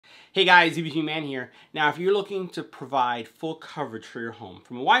Hey guys, EBPMAN here. Now if you're looking to provide full coverage for your home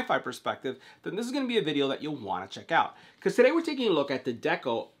from a Wi-Fi perspective, then this is going to be a video that you'll want to check out. Because today we're taking a look at the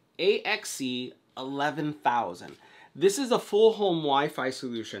AXE11000. This is a full home Wi-Fi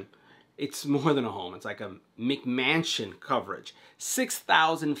solution. It's more than a home. It's like a McMansion coverage.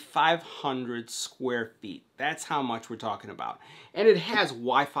 6,500 square feet. That's how much we're talking about. And it has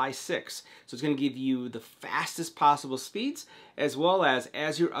Wi-Fi 6. So it's going to give you the fastest possible speeds, as well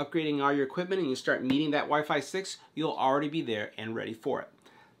as you're upgrading all your equipment and you start meeting that Wi-Fi 6, you'll already be there and ready for it.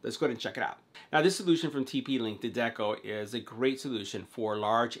 Let's go ahead and check it out. Now this solution from TP-LINK is a great solution for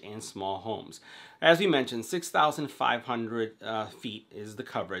large and small homes. As we mentioned, 6,500 feet is the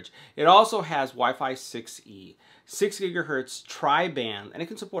coverage. It also has Wi-Fi 6E, 6 gigahertz tri-band, and it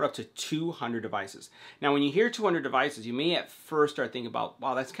can support up to 200 devices. Now when you hear 200 devices, you may at first start thinking about,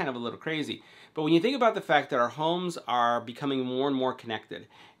 wow, that's kind of a little crazy. But when you think about the fact that our homes are becoming more and more connected,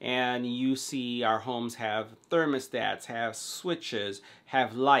 and you see our homes have thermostats, have switches,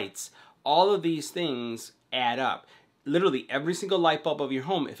 have lights, all of these things add up. Literally every single light bulb of your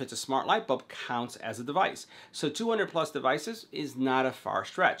home, if it's a smart light bulb, counts as a device. So 200 plus devices is not a far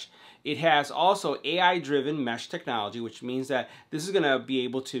stretch. It has also AI-driven mesh technology, which means that this is going to be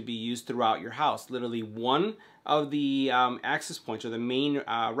able to be used throughout your house. Literally one of the access points, or the main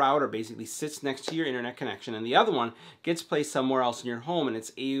router, basically sits next to your internet connection, and the other one gets placed somewhere else in your home, and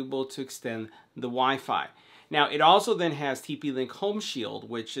it's able to extend the Wi-Fi. Now, it also then has TP-Link Home Shield,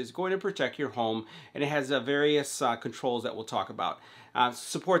 which is going to protect your home, and it has various controls that we'll talk about.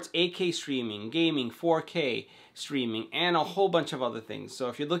 Supports 8K streaming, gaming, 4K streaming, and a whole bunch of other things. So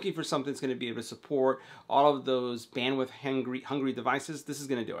if you're looking for something that's going to be able to support all of those bandwidth-hungry devices, this is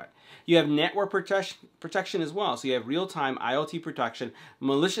going to do it. You have network protection as well. So you have real-time IoT protection,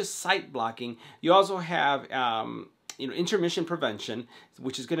 malicious site blocking. You also have intermission prevention,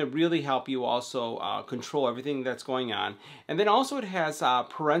 which is going to really help you also control everything that's going on. And then also it has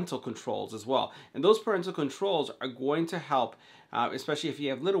parental controls as well. And those parental controls are going to help, especially if you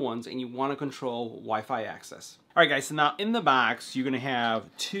have little ones and you want to control Wi-Fi access. All right, guys, so now in the box, you're going to have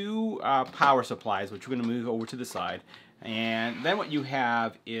two power supplies, which we're going to move over to the side. And then what you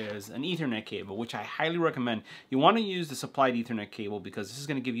have is an Ethernet cable, which I highly recommend. You want to use the supplied Ethernet cable because this is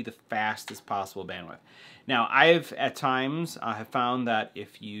going to give you the fastest possible bandwidth. Now, I've at times have found that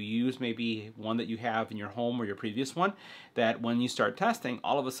if you use maybe one that you have in your home or your previous one, that when you start testing,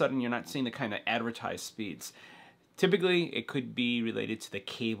 all of a sudden you're not seeing the kind of advertised speeds. Typically, it could be related to the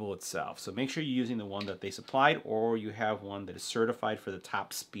cable itself. So make sure you're using the one that they supplied, or you have one that is certified for the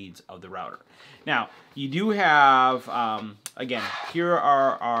top speeds of the router. Now, you do have, again, here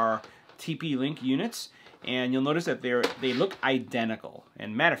are our TP-Link units, and you'll notice that they look identical.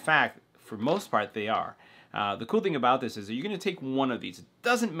 And matter of fact, for most part, they are. The cool thing about this is that you're going to take one of these. It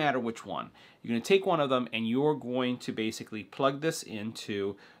doesn't matter which one. You're going to take one of them, and you're going to basically plug this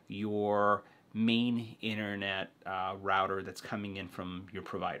into your main internet router that's coming in from your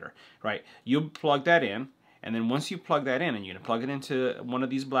provider, right? You'll plug that in, and then once you plug that in, and you're going to plug it into one of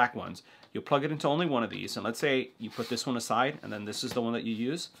these black ones, you'll plug it into only one of these, and let's say you put this one aside, and then this is the one that you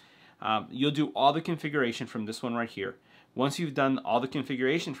use. You'll do all the configuration from this one right here. Once you've done all the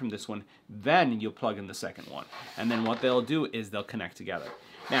configuration from this one, then you'll plug in the second one, and then what they'll do is they'll connect together.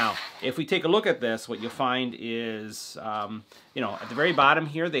 Now, if we take a look at this, what you'll find is, at the very bottom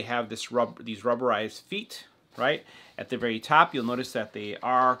here, they have these rubberized feet, right? At the very top, you'll notice that they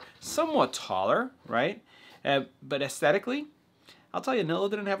are somewhat taller, right? But aesthetically, I'll tell you, Nilla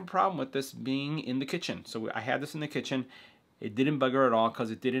didn't have a problem with this being in the kitchen. So I had this in the kitchen. It didn't bug her at all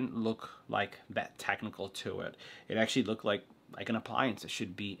because it didn't look like that technical to it. It actually looked like an appliance that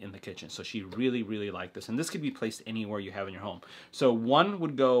should be in the kitchen. So she really, really liked this. And this could be placed anywhere you have in your home. So one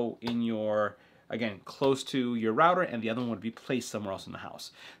would go in your, again, close to your router, and the other one would be placed somewhere else in the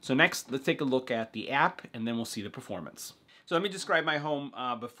house. So next, let's take a look at the app, and then we'll see the performance. So let me describe my home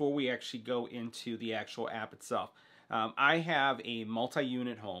before we actually go into the actual app itself. I have a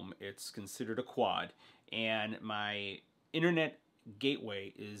multi-unit home. It's considered a quad, and my internet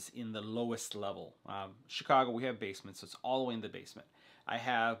gateway is in the lowest level. Chicago, we have basements, so it's all the way in the basement. I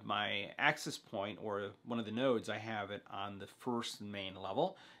have my access point, or one of the nodes, I have it on the first main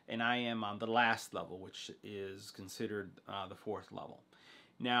level, and I am on the last level, which is considered the fourth level.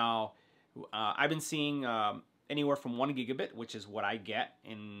 Now, I've been seeing anywhere from 1 gigabit, which is what I get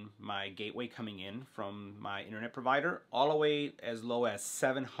in my gateway coming in from my internet provider, all the way as low as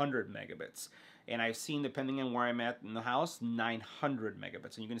 700 megabits. And I've seen, depending on where I'm at in the house, 900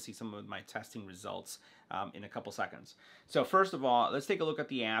 megabits. And you're going to see some of my testing results in a couple seconds. So first of all, let's take a look at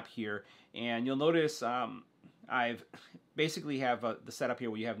the app here. And you'll notice I've basically have the setup here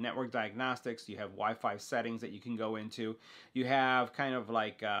where you have network diagnostics, you have Wi-Fi settings that you can go into, you have kind of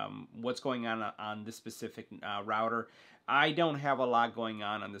like what's going on this specific router. I don't have a lot going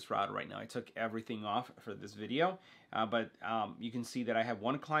on this router right now. I took everything off for this video, but you can see that I have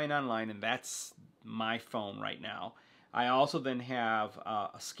one client online, and that's my phone right now. I also then have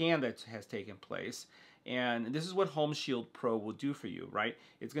a scan that has taken place, and this is what Home Shield Pro will do for you, right?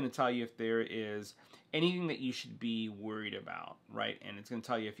 It's going to tell you if there is anything that you should be worried about, right? And it's going to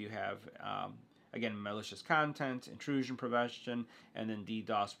tell you if you have, again, malicious content, intrusion prevention, and then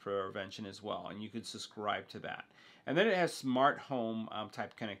DDoS prevention as well. And you could subscribe to that. And then it has smart home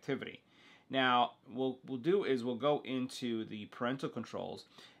type connectivity. Now, what we'll do is we'll go into the parental controls.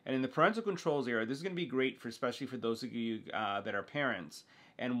 And in the parental controls area, this is going to be great for, especially for those of you that are parents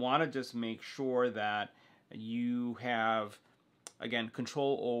and want to just make sure that you have, again,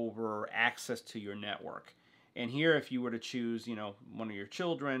 control over access to your network. And here, if you were to choose, you know, one of your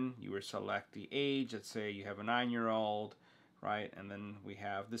children, you would select the age. Let's say you have a 9-year-old, right? And then we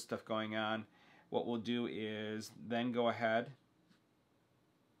have this stuff going on. What we'll do is then go ahead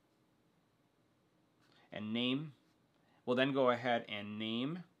and name. We'll then go ahead and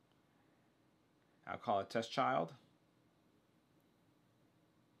name. I'll call it test child.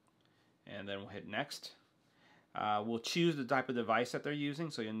 And then we'll hit next. We'll choose the type of device that they're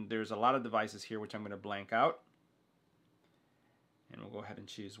using. So there's a lot of devices here which I'm going to blank out. And we'll go ahead and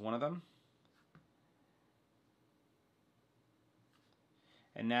choose one of them.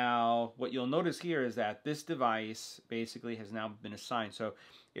 And now what you'll notice here is that this device basically has now been assigned. So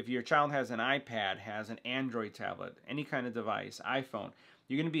if your child has an iPad, has an Android tablet, any kind of device, iPhone,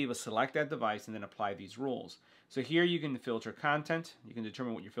 you're going to be able to select that device and then apply these rules. So here you can filter content. You can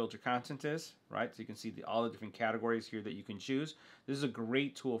determine what your filter content is, right? So you can see all the different categories here that you can choose. This is a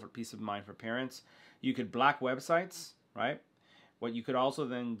great tool for peace of mind for parents. You could block websites, right? What you could also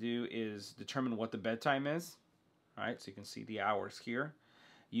then do is determine what the bedtime is, right? So you can see the hours here.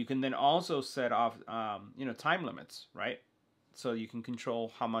 You can then also set off, time limits, right? So you can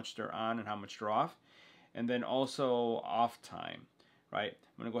control how much they're on and how much they're off. And then also off time, right?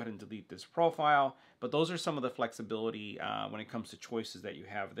 I'm going to go ahead and delete this profile. But those are some of the flexibility when it comes to choices that you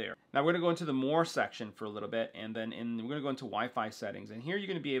have there. Now we're going to go into the more section for a little bit, and then we're going to go into Wi-Fi settings. And here you're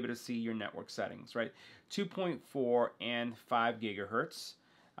going to be able to see your network settings, right? 2.4 and 5 gigahertz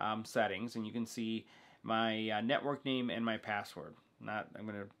settings, and you can see my network name and my password. I'm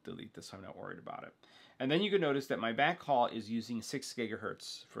going to delete this so I'm not worried about it. And then you can notice that my backhaul is using 6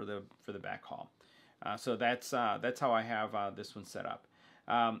 gigahertz for the backhaul. So that's how I have this one set up.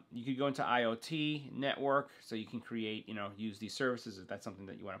 You could go into IoT network, so you can create, use these services if that's something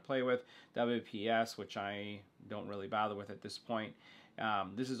that you want to play with. WPS, which I don't really bother with at this point.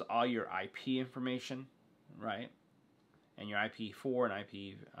 This is all your IP information, right? And your IP4 and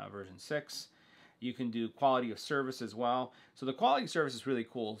IP version 6. You can do quality of service as well. So the quality of service is really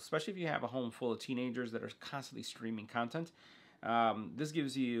cool, especially if you have a home full of teenagers that are constantly streaming content. This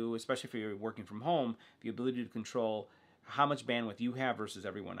gives you, especially if you're working from home, the ability to control how much bandwidth you have versus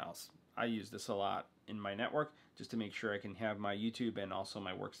everyone else. I use this a lot in my network just to make sure I can have my YouTube and also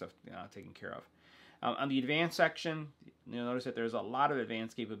my work stuff taken care of. On the advanced section, you'll notice that there's a lot of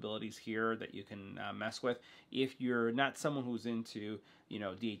advanced capabilities here that you can mess with. If you're not someone who's into,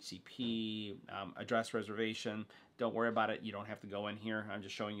 DHCP, address reservation, don't worry about it. You don't have to go in here. I'm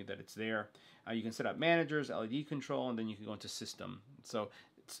just showing you that it's there. You can set up managers, LED control, and then you can go into system. So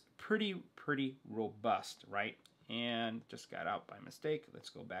it's pretty robust, right? And just got out by mistake. Let's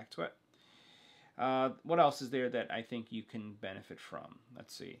go back to it. What else is there that I think you can benefit from?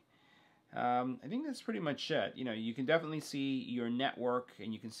 Let's see. I think that's pretty much it. You can definitely see your network,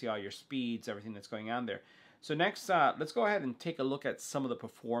 and you can see all your speeds, everything that's going on there. So next, let's go ahead and take a look at some of the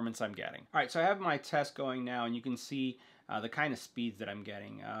performance I'm getting. All right, so I have my test going now, and you can see the kind of speeds that I'm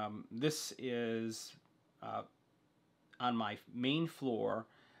getting. This is on my main floor,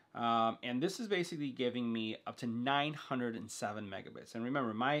 and this is basically giving me up to 907 megabits. And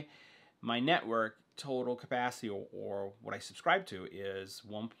remember, my network total capacity, or what I subscribe to, is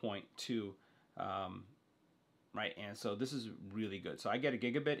 1.2, right? And so this is really good. So I get a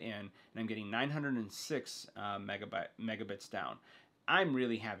gigabit in, and I'm getting 906 megabits down. I'm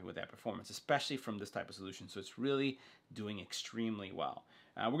really happy with that performance, especially from this type of solution. So it's really doing extremely well.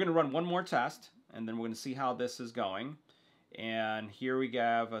 We're going to run one more test, and then we're going to see how this is going. And here we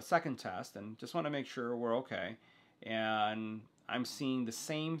have a second test, and just want to make sure we're okay. And I'm seeing the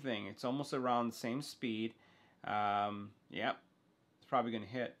same thing. It's almost around the same speed. Yep, it's probably going to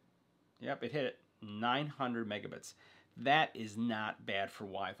hit. Yep, it hit it. 900 megabits. That is not bad for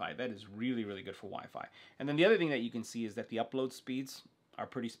Wi-Fi. That is really, really good for Wi-Fi. And then the other thing that you can see is that the upload speeds are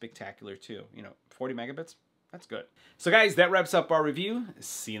pretty spectacular too. 40 megabits, that's good. So guys, that wraps up our review.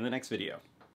 See you in the next video.